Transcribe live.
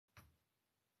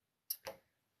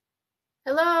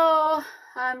Hello,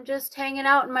 I'm just hanging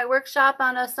out in my workshop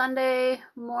on a Sunday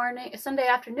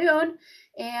afternoon,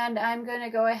 and I'm going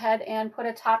to go ahead and put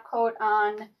a top coat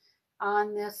on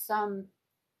this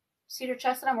cedar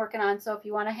chest that I'm working on. So if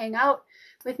you want to hang out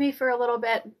with me for a little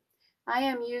bit, I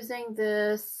am using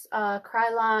this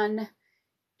Krylon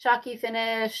chalky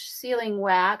finish sealing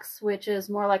wax, which is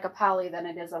more like a poly than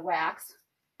it is a wax,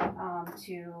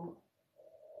 to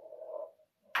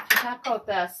top coat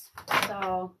this.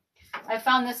 So I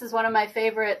found this is one of my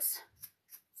favorites.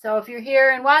 So if you're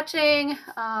here and watching,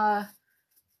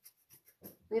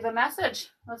 leave a message.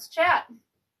 Let's chat.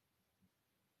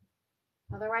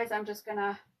 Otherwise, I'm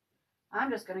gonna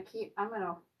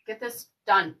get this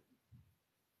done.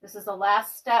 This is the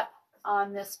last step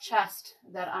on this chest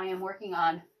that I am working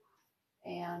on,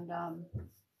 and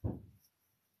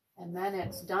then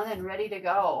it's done and ready to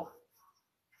go.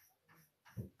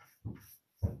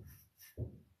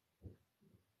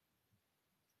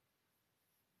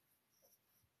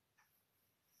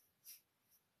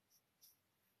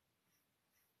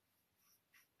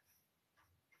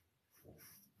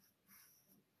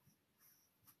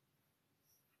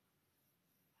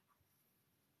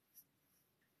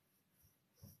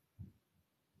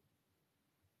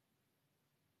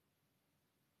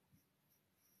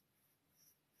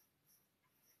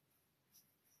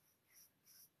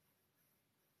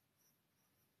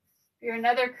 If you're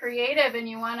another creative and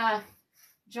you want to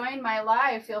join my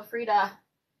live, feel free to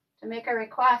make a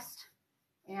request,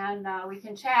 and we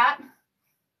can chat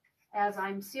as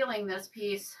I'm sealing this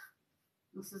piece.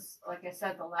 This is, like I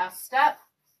said, the last step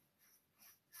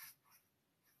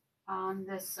on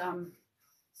this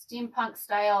steampunk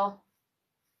style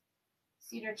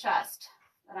cedar chest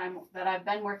that I've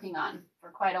been working on for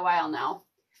quite a while now.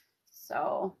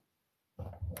 So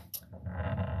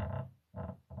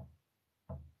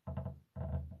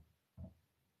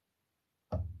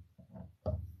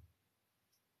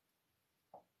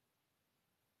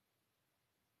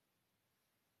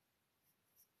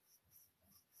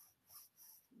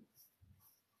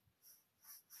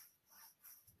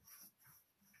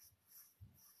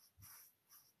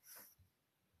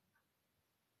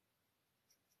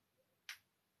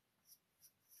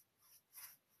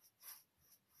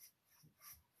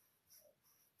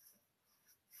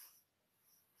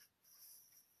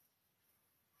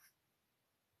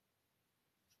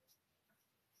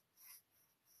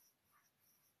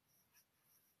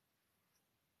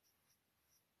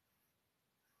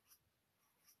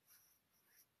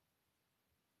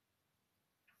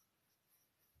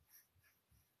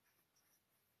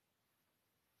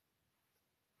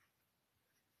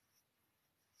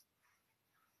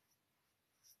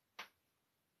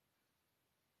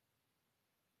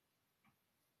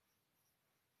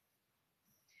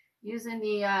using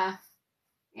the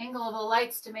angle of the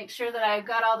lights to make sure that I've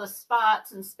got all the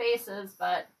spots and spaces,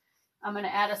 but I'm going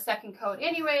to add a second coat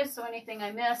anyways, so anything I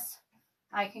miss,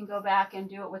 I can go back and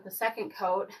do it with the second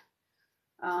coat.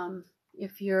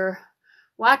 If you're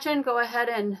watching, go ahead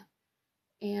and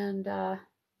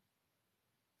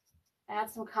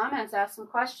add some comments, ask some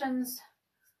questions.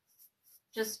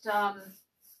 Just down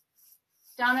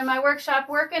in my workshop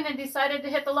working and decided to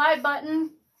hit the live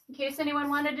button in case anyone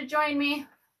wanted to join me.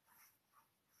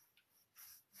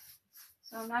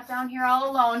 So I'm not down here all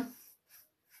alone.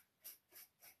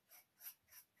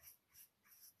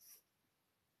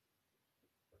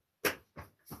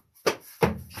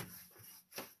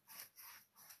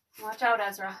 Watch out,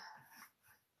 Ezra.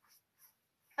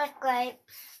 A grape.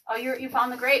 Oh, you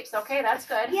found the grapes. Okay, that's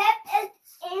good. Yep,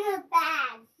 it's in a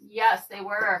bag. Yes, they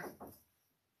were.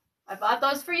 I bought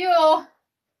those for you.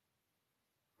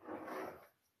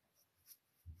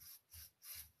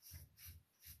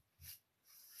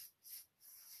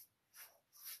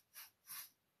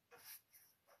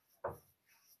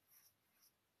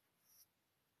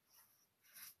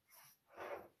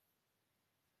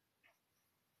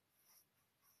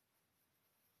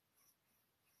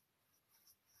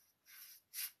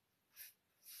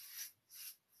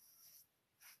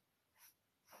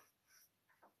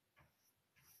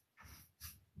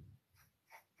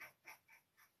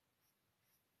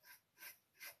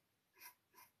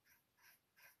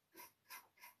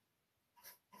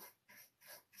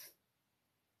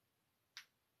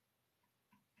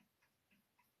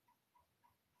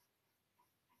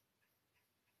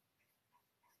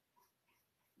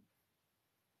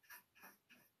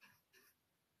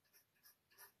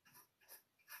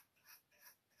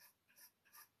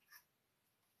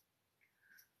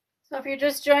 So if you're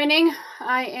just joining,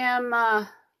 I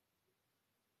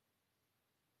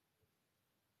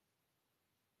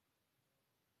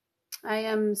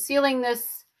am sealing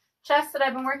this chest that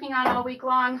I've been working on all week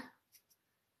long.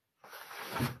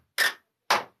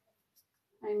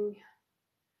 I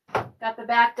got the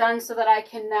back done so that I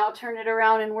can now turn it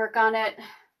around and work on it.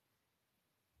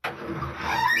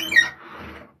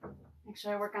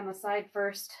 Actually, I work on the side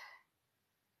first.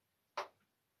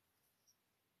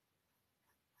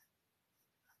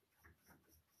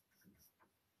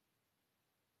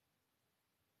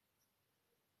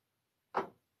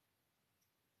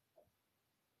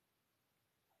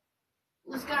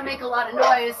 It's gonna make a lot of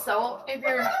noise, so if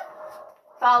you're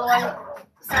following,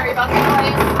 sorry about the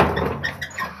noise.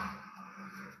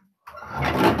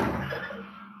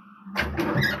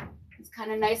 It's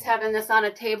kind of nice having this on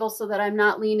a table so that I'm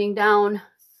not leaning down,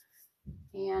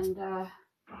 and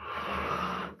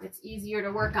it's easier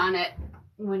to work on it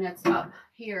when it's up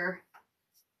here.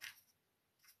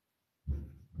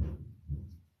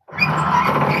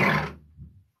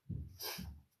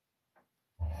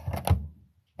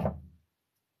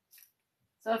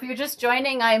 So if you're just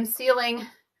joining, I'm sealing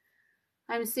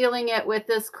it with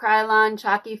this Krylon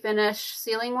Chalky Finish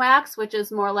Sealing Wax, which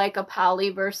is more like a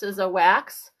poly versus a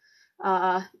wax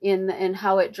in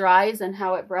how it dries and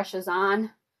how it brushes on.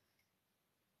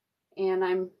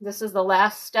 And this is the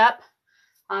last step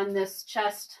on this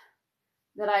chest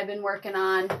that I've been working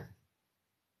on.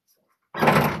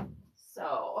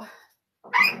 So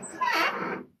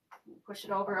push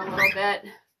it over a little bit.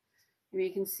 Maybe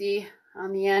you can see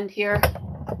on the end here.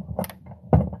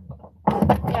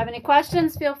 If you have any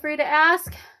questions, feel free to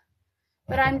ask.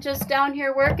 But I'm just down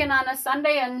here working on a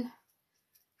Sunday and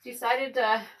decided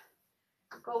to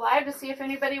go live to see if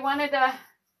anybody wanted to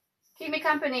keep me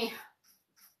company.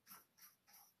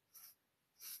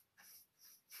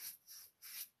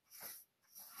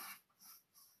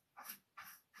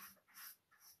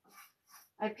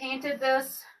 I painted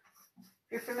this.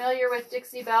 If you're familiar with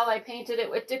Dixie Belle, I painted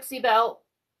it with Dixie Belle.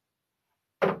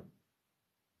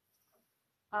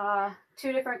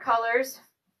 2 different colors.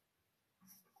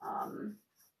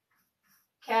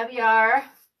 Caviar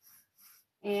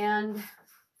and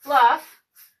Fluff,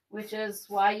 which is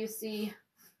why you see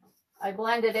I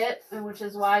blended it, and which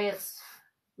is why it's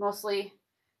mostly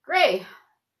gray.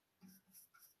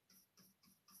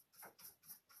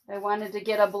 I wanted to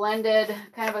get a blended,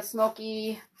 kind of a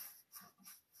smoky,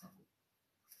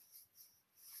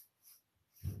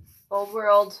 old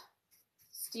world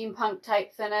steampunk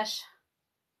type finish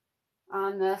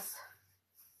on this.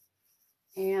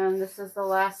 And this is the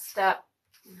last step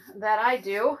that I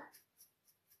do.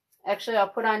 Actually, I'll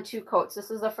put on 2 coats.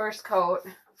 This is the first coat.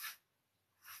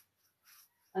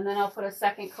 And then I'll put a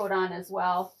second coat on as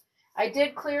well. I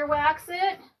did clear wax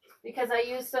it because I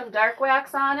used some dark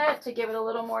wax on it to give it a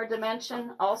little more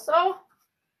dimension also.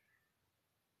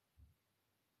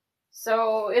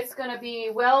 So it's going to be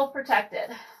well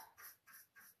protected.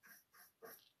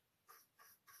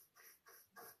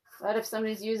 But if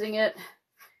somebody's using it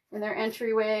in their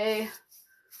entryway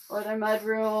or their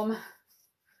mudroom,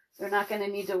 they're not going to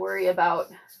need to worry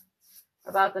about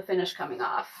the finish coming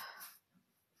off.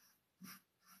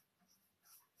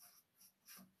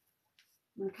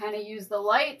 I'm going to kind of use the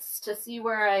lights to see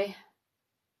where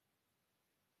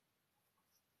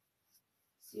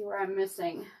I'm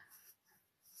missing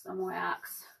some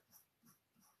wax.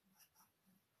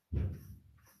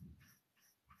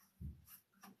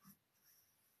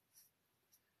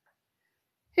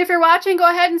 If you're watching, go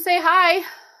ahead and say hi.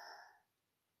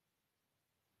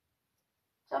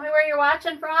 Tell me where you're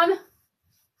watching from.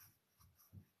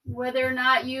 Whether or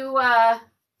not you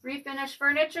refinish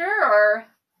furniture, or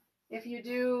if you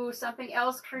do something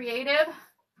else creative,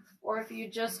 or if you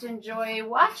just enjoy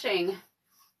watching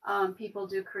people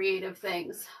do creative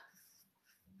things.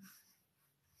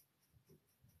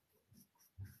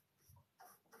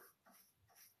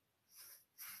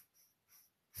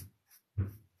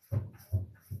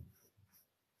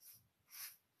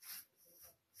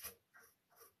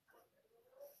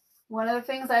 One of the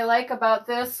things I like about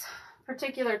this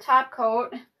particular top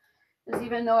coat is,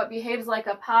 even though it behaves like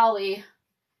a poly,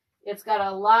 it's got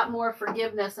a lot more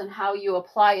forgiveness in how you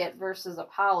apply it versus a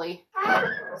poly.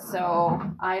 So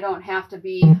I don't have to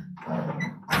be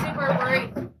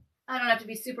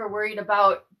super worried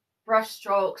about brush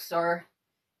strokes or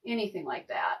anything like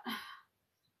that.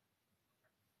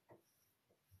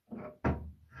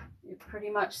 It pretty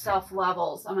much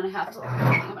self-levels. I'm gonna have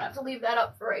to leave that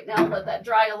up for right now, let that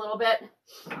dry a little bit.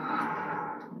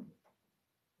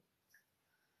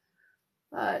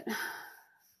 But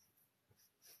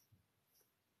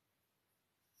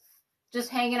just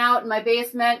hanging out in my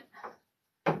basement.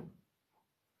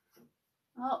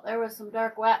 Oh, there was some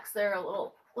dark wax there, a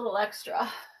little extra.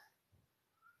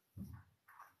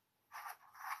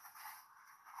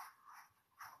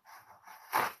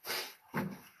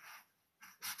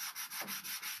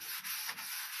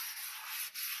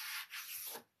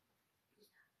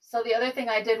 So the other thing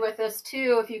I did with this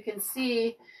too, if you can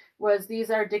see, was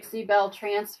these are Dixie Belle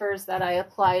transfers that I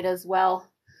applied as well.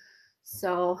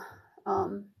 So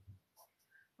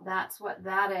that's what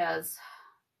that is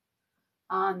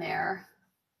on there.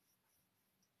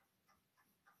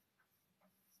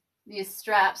 These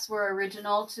straps were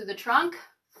original to the trunk,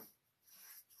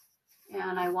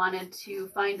 and I wanted to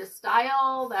find a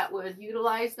style that would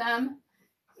utilize them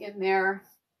in their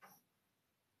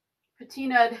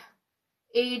patinaed,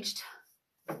 aged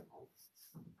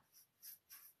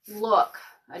look.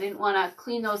 I didn't want to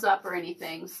clean those up or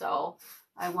anything, so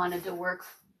I wanted to work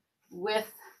with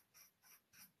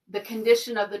the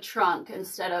condition of the trunk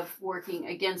instead of working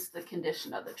against the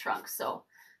condition of the trunk. So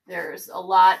there's a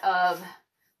lot of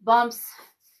bumps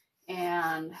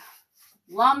and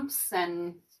lumps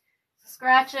and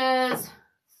scratches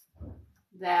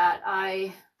that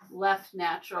I left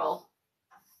natural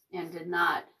and did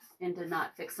not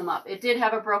fix them up. It did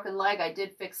have a broken leg. I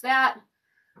did fix that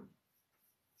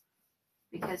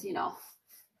because, you know,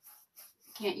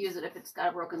 you can't use it if it's got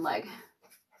a broken leg.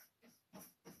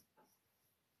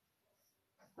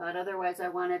 But otherwise, I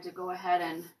wanted to go ahead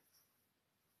and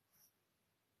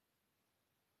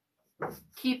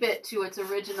keep it to its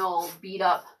original beat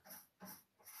up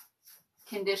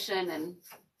condition, and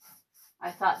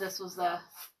I thought this was the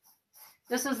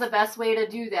best way to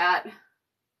do that.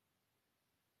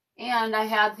 And I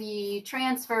had the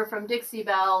transfer from Dixie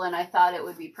Belle, and I thought it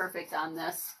would be perfect on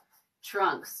this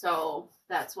trunk, so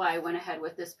that's why I went ahead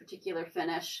with this particular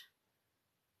finish.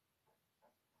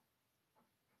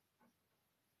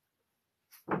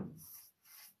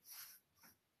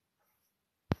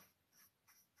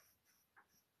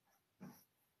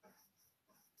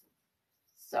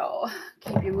 So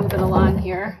keep you moving along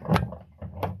here.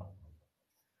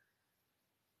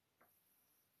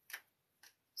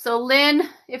 So Lynn,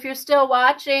 if you're still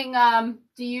watching,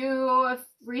 do you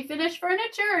refinish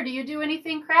furniture, or do you do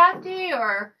anything crafty?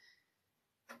 Or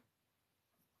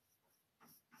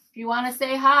if you want to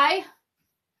say hi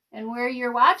and where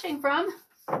you're watching from.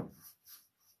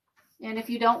 And if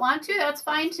you don't want to, that's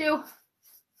fine too.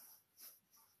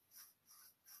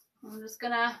 I'm just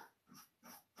gonna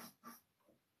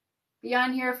be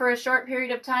on here for a short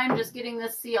period of time, just getting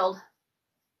this sealed.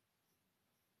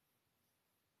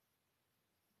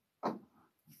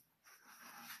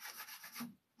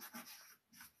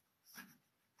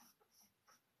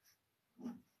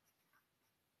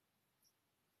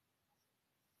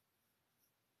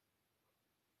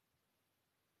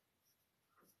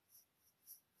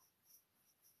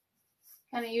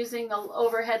 Kind of using the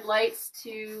overhead lights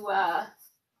to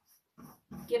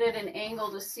get at an angle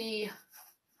to see,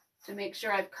 to make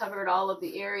sure I've covered all of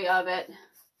the area of it.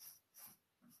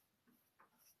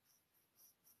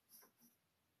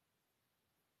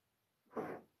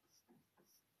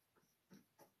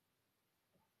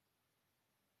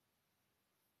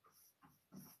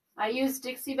 I use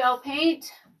Dixie Belle paint.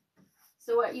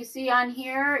 So what you see on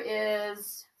here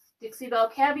is Dixie Belle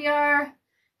Caviar,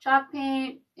 chalk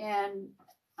paint, and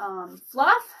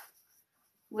fluff,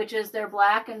 which is their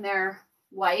black and their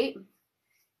white.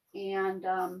 And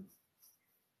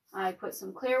I put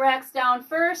some clear wax down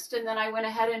first, and then I went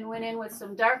ahead and went in with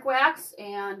some dark wax.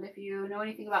 And if you know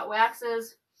anything about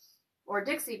waxes or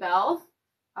Dixie Belle,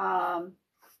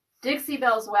 Dixie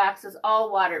Belle's wax is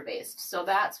all water-based, so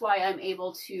that's why I'm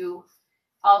able to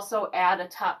also add a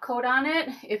top coat on it.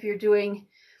 If you're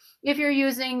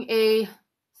using a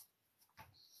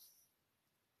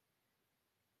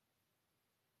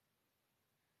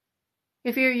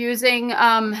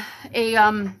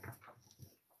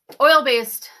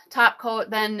oil-based top coat,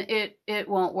 then it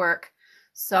won't work.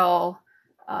 So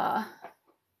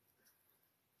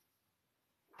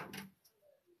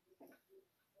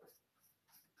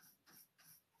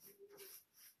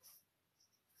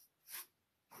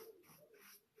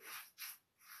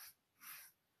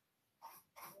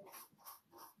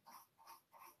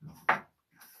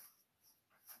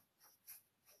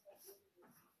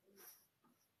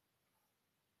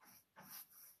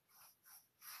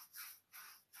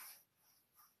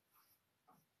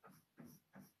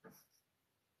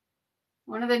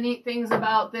one of the neat things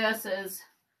about this is,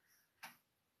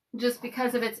 just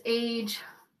because of its age,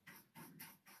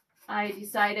 I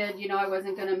decided, you know, I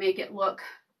wasn't going to make it look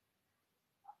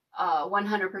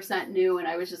 100% new, and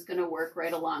I was just going to work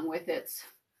right along with its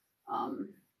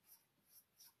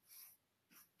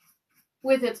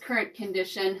current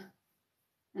condition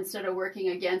instead of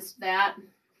working against that.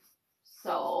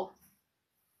 So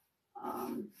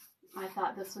I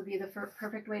thought this would be the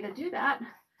perfect way to do that,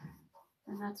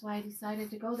 and that's why I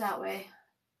decided to go that way.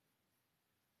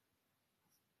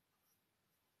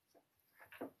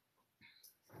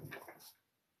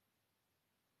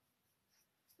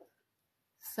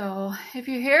 So if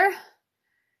you're here,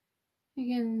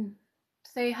 you can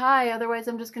say hi. Otherwise,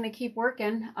 I'm just going to keep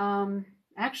working.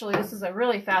 Actually, this is a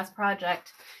really fast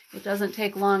project. It doesn't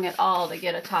take long at all to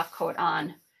get a top coat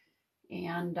on.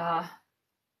 And I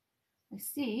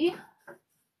see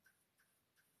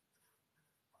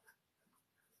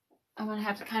I'm going to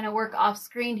have to kind of work off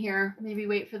screen here. Maybe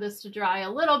wait for this to dry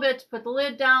a little bit to put the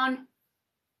lid down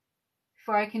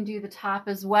before I can do the top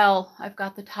as well. I've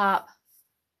got the top.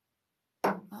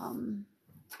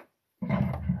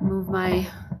 Move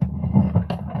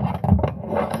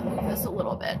this a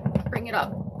little bit. Bring it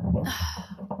up.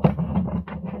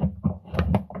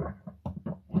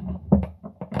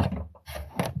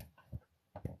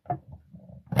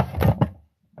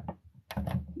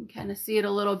 You can kind of see it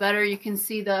a little better. You can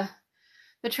see the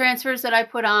transfers that I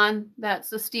put on. That's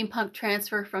the Steampunk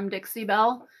transfer from Dixie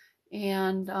Belle,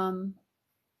 and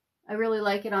I really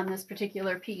like it on this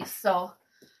particular piece. So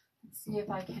let's see if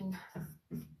I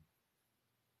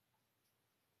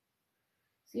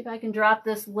can drop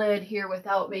this lid here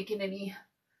without making any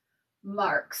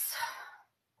marks.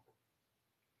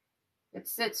 It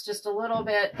sits just a little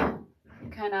bit,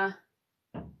 kind of.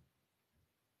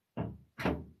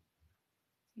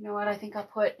 You know what? I think I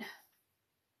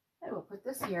will put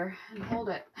this here and hold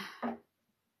it.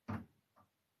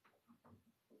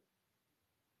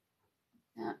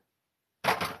 Yeah.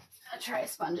 I'll try a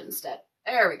sponge instead.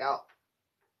 There we go.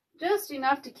 Just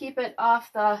enough to keep it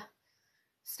off the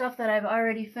stuff that I've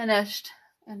already finished,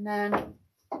 and then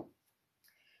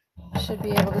I should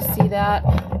be able to see that.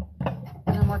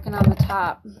 And I'm working on the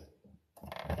top.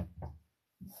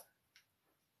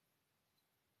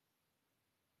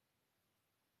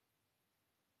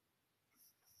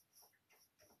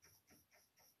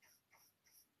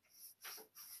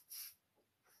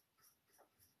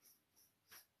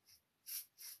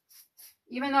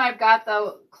 Even though I've got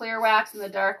the clear wax and the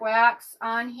dark wax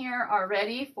on here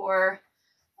already for,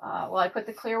 well, I put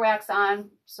the clear wax on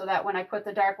so that when I put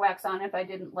the dark wax on, if I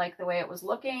didn't like the way it was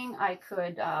looking, I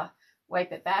could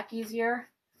wipe it back easier.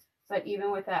 But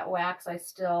even with that wax, I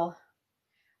still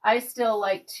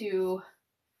like to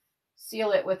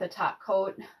seal it with a top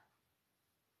coat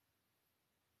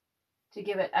to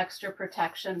give it extra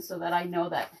protection so that I know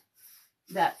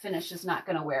that finish is not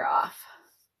going to wear off.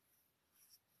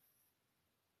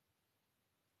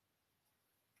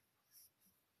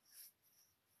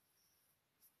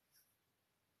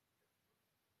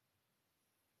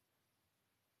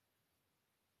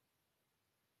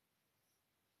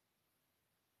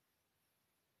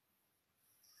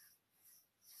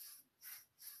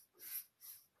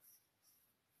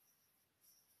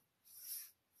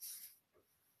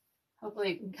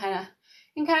 Hopefully you can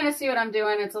kind of see what I'm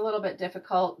doing. It's a little bit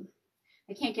difficult.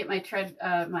 I can't get my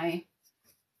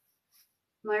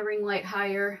my ring light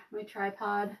higher, my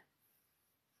tripod.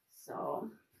 So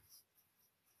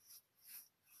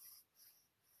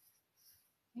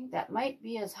I think that might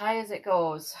be as high as it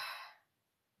goes.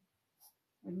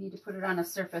 I need to put it on a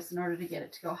surface in order to get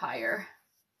it to go higher.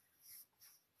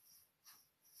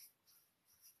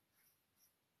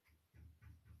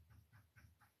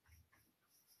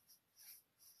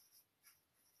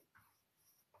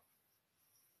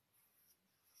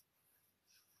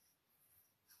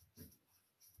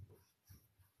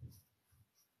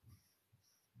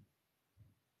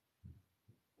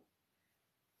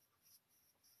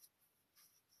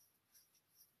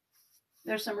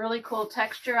 There's some really cool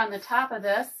texture on the top of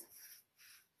this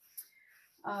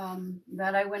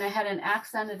that I went ahead and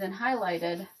accented and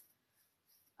highlighted.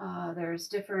 There's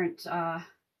different, I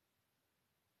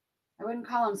wouldn't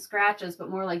call them scratches, but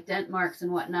more like dent marks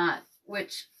and whatnot,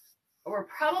 which were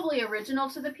probably original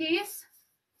to the piece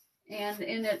and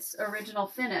in its original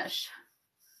finish.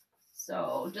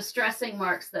 So distressing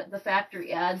marks that the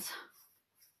factory adds.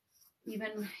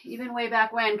 Even way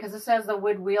back when, because this has the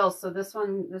wood wheels, so this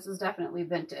is definitely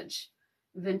vintage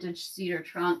cedar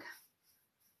trunk.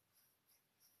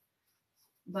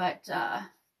 But I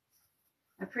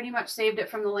pretty much saved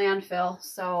it from the landfill,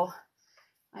 so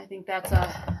I think that's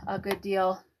a good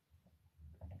deal.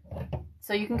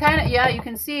 So you can kind of, yeah, you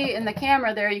can see in the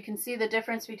camera there, you can see the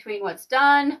difference between what's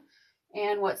done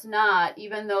and what's not,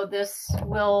 even though this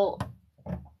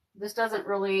doesn't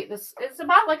really, it's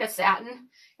about like a satin.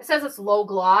 It says it's low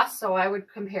gloss, so I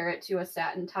would compare it to a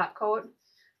satin top coat,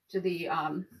 to the,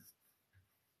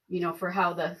 you know, for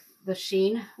how the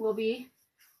sheen will be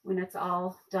when it's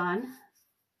all done.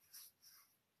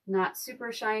 Not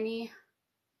super shiny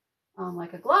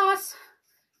like a gloss,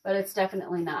 but it's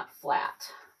definitely not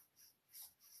flat.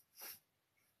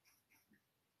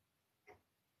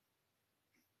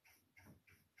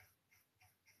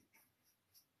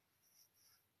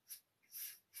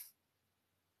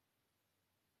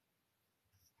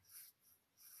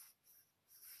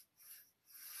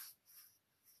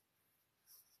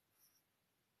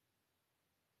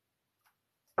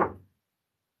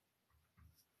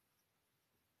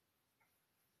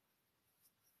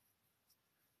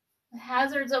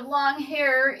 hazards of long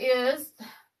hair is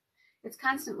it's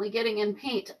constantly getting in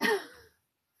paint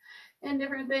and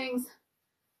different things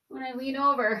when I lean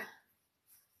over.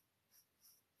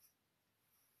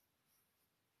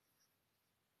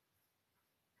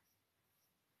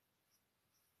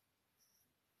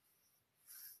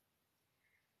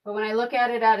 But when I look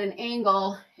at it at an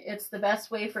angle, it's the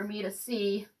best way for me to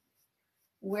see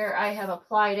where I have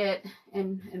applied it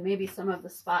and maybe some of the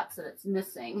spots that it's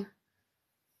missing.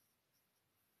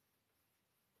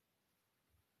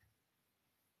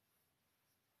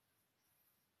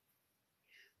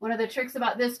 One of the tricks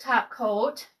about this top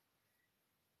coat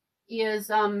is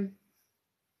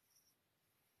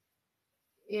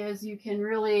you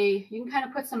can kind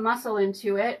of put some muscle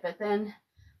into it, but then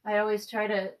I always try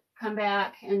to come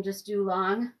back and just do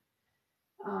long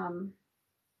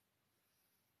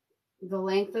the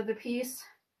length of the piece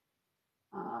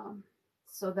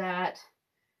so that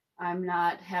I'm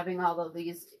not having all of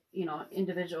these, you know,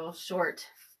 individual short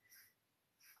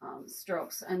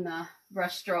strokes and the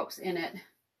brush strokes in it.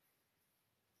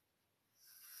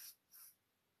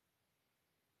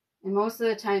 And most of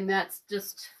the time that's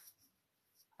just,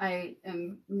 I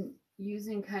am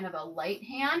using kind of a light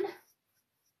hand.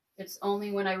 It's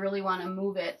only when I really want to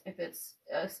move it, if it's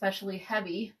especially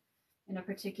heavy in a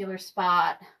particular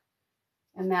spot,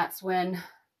 and that's when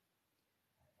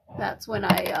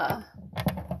I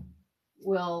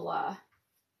will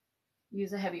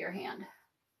use a heavier hand.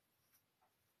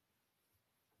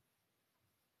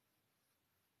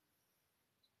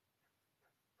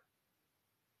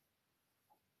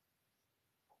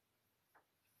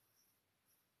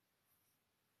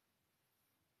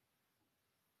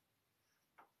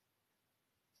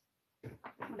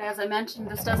 But as I mentioned,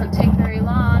 this doesn't take very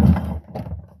long,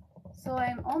 so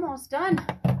I'm almost done.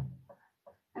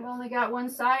 I've only got one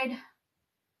side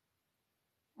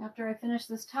after I finish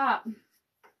this top.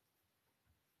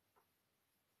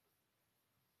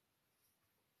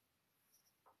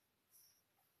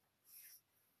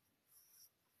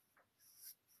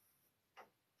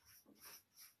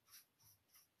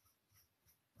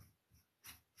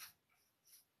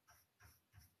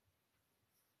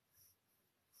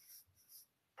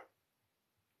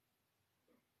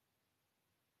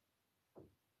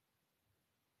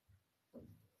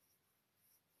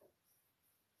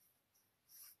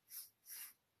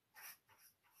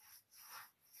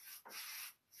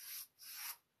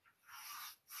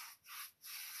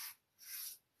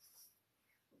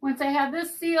 Once I have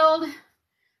this sealed,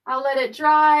 I'll let it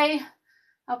dry.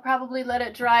 I'll probably let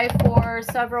it dry for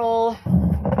several,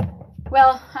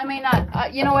 well, I may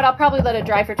not, you know what, I'll probably let it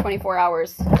dry for 24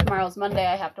 hours. Tomorrow's Monday,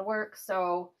 I have to work,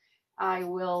 so I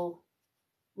will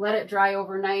let it dry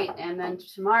overnight, and then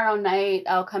tomorrow night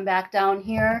I'll come back down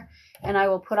here and I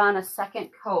will put on a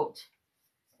second coat.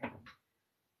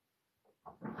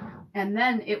 And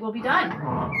then it will be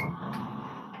done.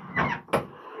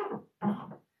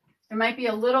 There might be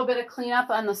a little bit of cleanup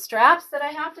on the straps that I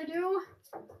have to do,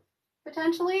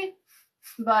 potentially,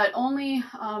 but only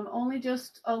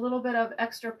just a little bit of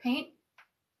extra paint,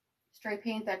 stray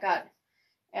paint that got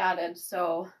added.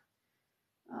 So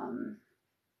I'm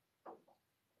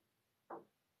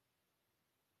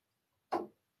going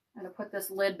to put this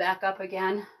lid back up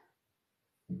again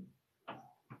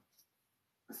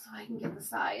so I can get the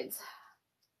sides.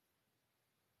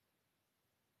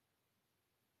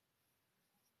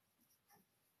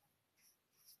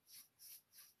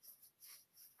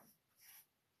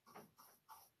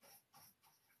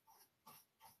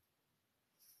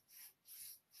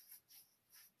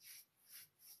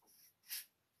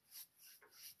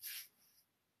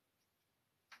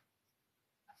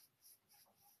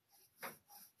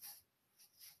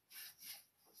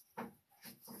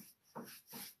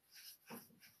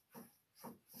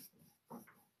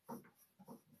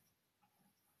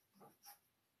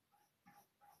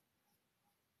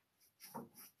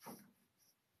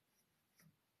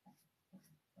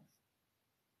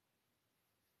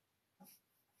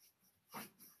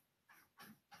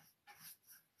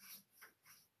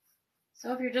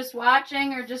 So if you're just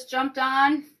watching or just jumped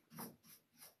on,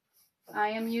 I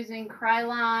am using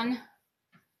Krylon.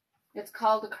 It's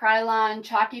called the Krylon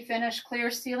Chalky Finish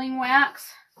Clear Sealing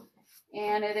Wax.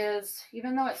 And it is,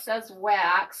 even though it says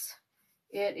wax,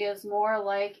 it is more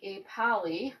like a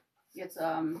poly. It's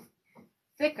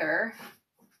thicker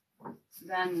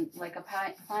than like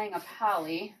applying a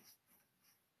poly.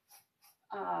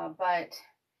 But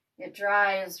it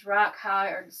dries rock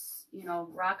hard, you know,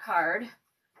 rock hard.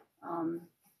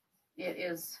 It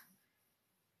is,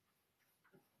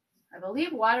 I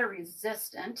believe, water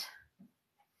resistant,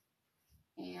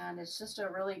 and it's just a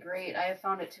really great, I have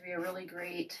found it to be a really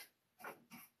great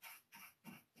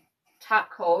top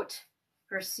coat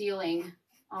for sealing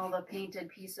all the painted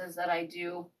pieces that I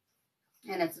do,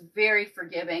 and it's very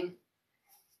forgiving.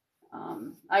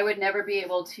 I would never be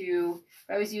able to, if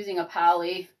I was using a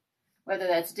poly, whether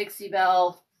that's Dixie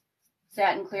Belle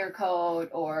satin clear coat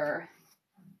or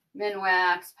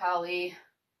Minwax poly,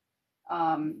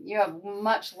 you have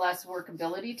much less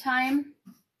workability time.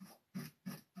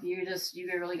 You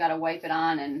really got to wipe it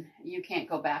on, and you can't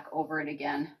go back over it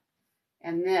again.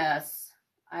 And this,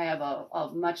 I have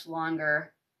a much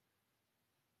longer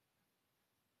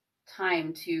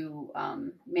time to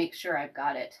make sure I've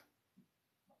got it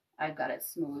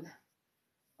smooth.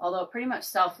 Although it pretty much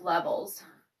self-levels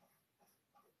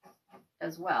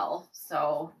as well.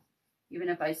 So even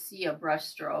if I see a brush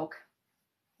stroke,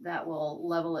 that will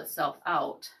level itself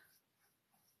out.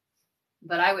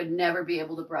 But I would never be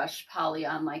able to brush poly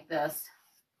on like this.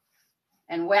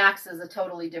 And wax is a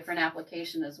totally different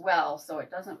application as well, so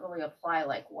it doesn't really apply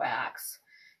like wax.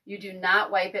 You do not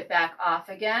wipe it back off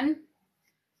again.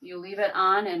 You leave it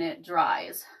on and it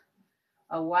dries.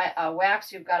 A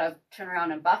wax, you've got to turn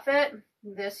around and buff it.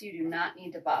 This you do not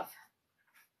need to buff.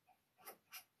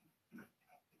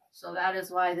 So that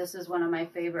is why this is one of my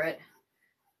favorite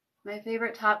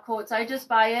top coats. I just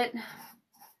buy it.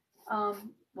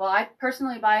 Well, I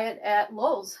personally buy it at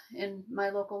Lowe's, in my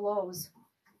local Lowe's.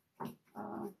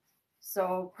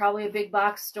 So probably a big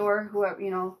box store,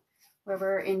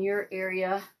 whoever in your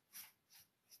area,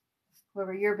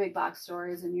 whoever your big box store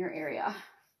is in your area.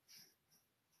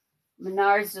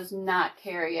 Menards does not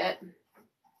carry it.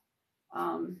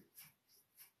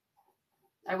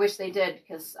 I wish they did,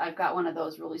 because I've got one of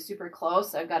those really super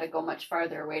close. I've got to go much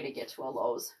farther away to get to a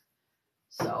Lowe's.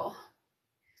 So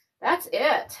that's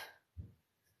it.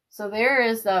 So there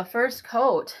is the first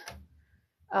coat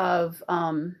of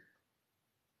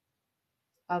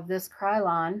this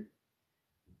Krylon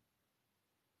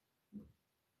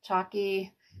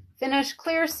Chalky Finish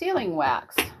Clear Sealing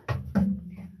Wax.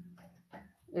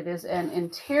 It is an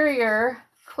interior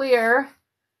clear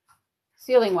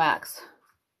sealing wax.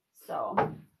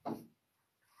 So,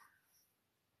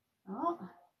 oh,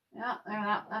 yeah,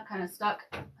 there, that kind of stuck.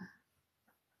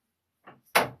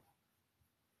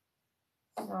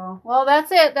 So, well,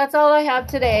 that's it. That's all I have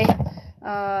today.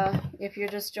 If you're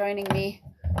just joining me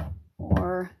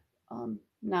or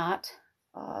not.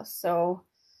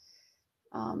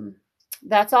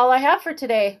 That's all I have for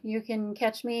today. You can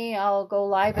catch me. I'll go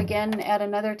live again at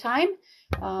another time.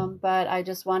 But I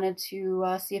just wanted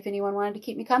to see if anyone wanted to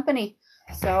keep me company.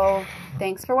 So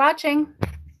thanks for watching.